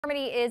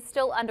Harmony is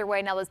still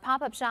underway. Now, those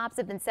pop-up shops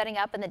have been setting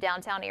up in the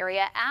downtown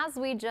area, as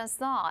we just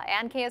saw.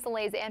 And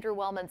KSLA's Andrew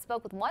Wellman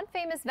spoke with one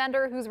famous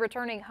vendor who's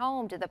returning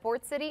home to the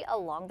port city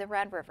along the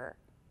Red River.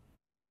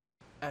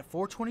 At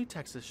 420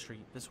 Texas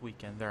Street this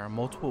weekend, there are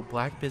multiple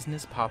black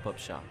business pop-up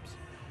shops.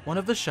 One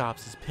of the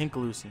shops is Pink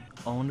Lucy,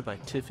 owned by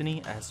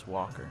Tiffany S.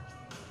 Walker.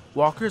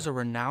 Walker is a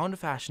renowned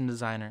fashion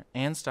designer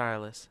and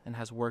stylist and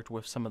has worked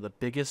with some of the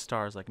biggest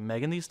stars like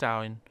Megan Thee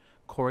Stallion,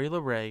 Coi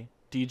Leray,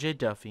 DJ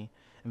Duffy,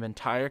 and the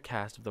entire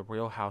cast of The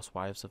Real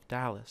Housewives of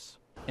Dallas.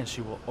 And she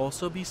will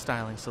also be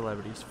styling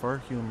celebrities for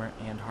Humor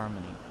and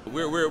Harmony.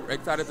 We're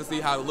excited to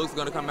see how the look's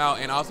going to come out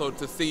and also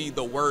to see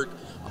the work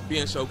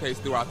being showcased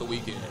throughout the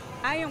weekend.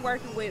 I am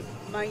working with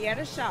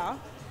Mayetta Shaw,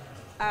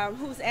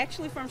 who's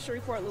actually from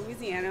Shreveport,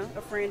 Louisiana,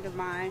 a friend of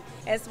mine,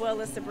 as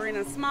well as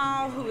Sabrina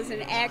Small, who is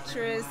an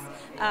actress,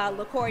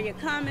 LaCoria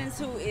Cummins,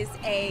 who is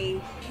a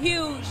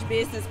huge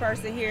business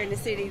person here in the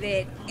city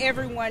that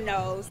everyone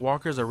knows.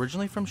 Walker is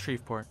originally from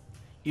Shreveport,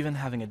 even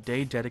having a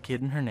day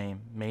dedicated in her name,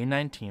 May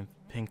 19th,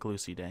 Pink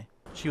Lucy Day.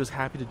 She was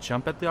happy to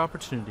jump at the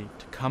opportunity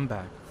to come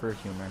back for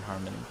Humor and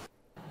Harmony.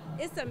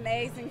 It's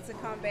amazing to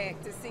come back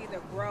to see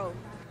the growth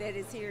that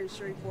is here in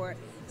Shreveport,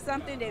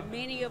 something that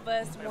many of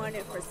us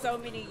wanted for so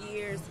many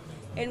years,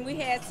 and we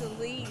had to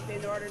leave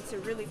in order to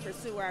really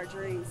pursue our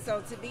dreams.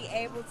 So to be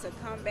able to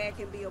come back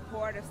and be a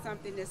part of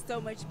something that's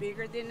so much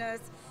bigger than us,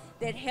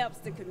 that helps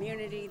the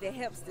community, that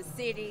helps the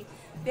city,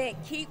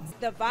 that keeps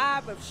the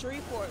vibe of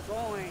Shreveport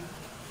going,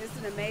 it's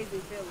an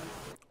amazing feeling.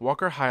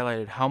 Walker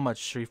highlighted how much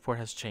Shreveport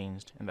has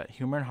changed and that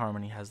Humor and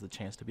Harmony has the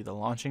chance to be the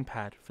launching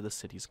pad for the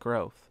city's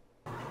growth.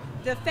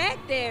 The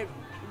fact that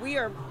we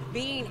are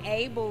being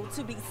able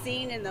to be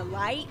seen in the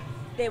light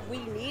that we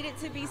needed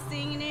to be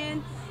seen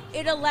in,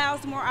 it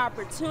allows more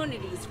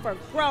opportunities for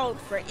growth,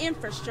 for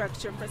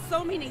infrastructure, for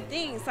so many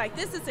things. Like,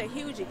 this is a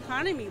huge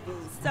economy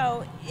boost.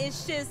 So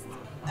it's just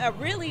a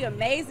really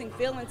amazing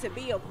feeling to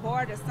be a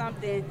part of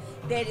something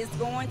that is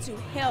going to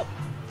help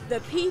the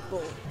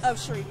people of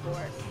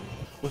Shreveport.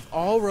 With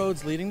all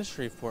roads leading to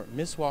Shreveport,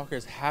 Miss Walker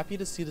is happy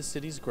to see the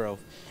city's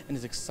growth and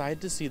is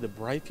excited to see the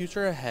bright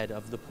future ahead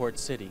of the port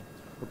city.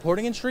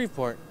 Reporting in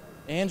Shreveport,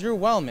 Andrew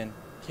Wellman,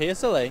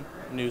 KSLA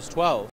News 12.